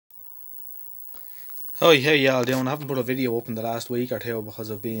Hi, how y'all doing? I haven't put a video up in the last week or two because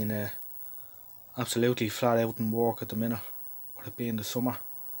I've been absolutely flat out in work at the minute, with it being the summer,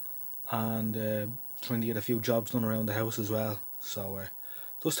 and trying to get a few jobs done around the house as well. So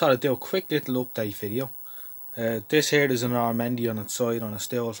just thought I'd do a quick little update video. This here is an Normandy on its side on a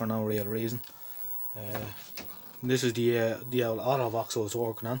stool for no real reason. This is the old Autovox I was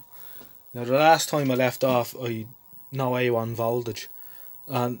working on. Now the last time I left off, I no A1 voltage,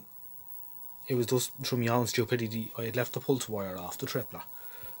 and it was just through my own stupidity. I had left the pulse wire off the tripler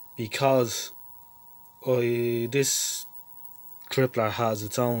because this tripler has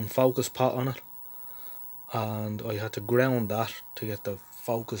its own focus pot on it, and I had to ground that to get the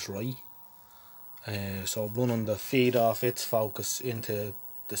focus right. So I'm running the feed off its focus into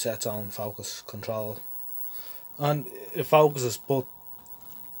the set's own focus control, and it focuses, but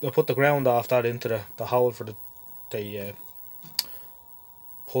I put the ground off that into the hole for the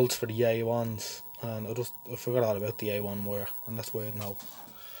pulse for the A1s, and I forgot all about the A1 wire, and that's why I know.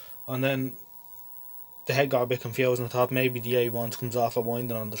 And then the head got a bit confused, and I thought maybe the A1s comes off a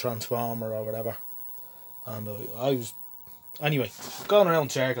winding on the transformer or whatever. And I was anyway going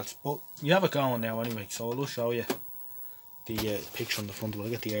around circles, but you have it going now anyway. So I'll just show you the picture on the front. We'll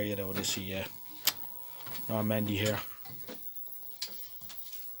get the area out of this Normandy here.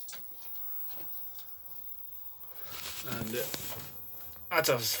 And that's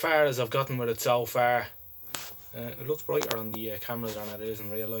as far as I've gotten with it so far. It looks brighter on the camera than it is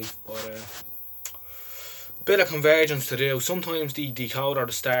in real life, but bit of convergence to do. Sometimes the decoder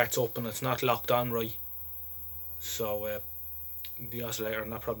starts up and it's not locked on right, so the oscillator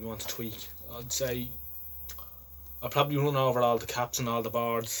and that probably wants to tweak. I'd say I'll probably run over all the caps and all the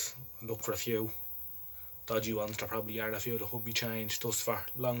boards and look for a few dodgy ones. There probably are a few that could be changed just for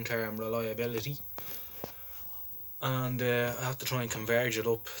long term reliability. And I have to try and converge it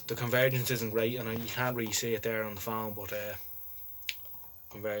up. The convergence isn't great, and you can't really see it there on the phone, but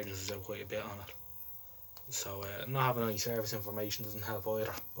convergence is out quite a bit on it. So not having any service information doesn't help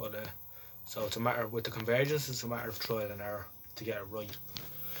either. But so it's a matter with the convergence. It's a matter of trial and error to get it right.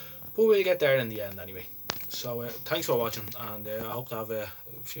 But we'll get there in the end anyway. So thanks for watching, and I hope to have a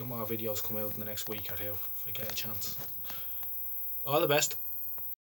few more videos come out in the next week or two if I get a chance. All the best.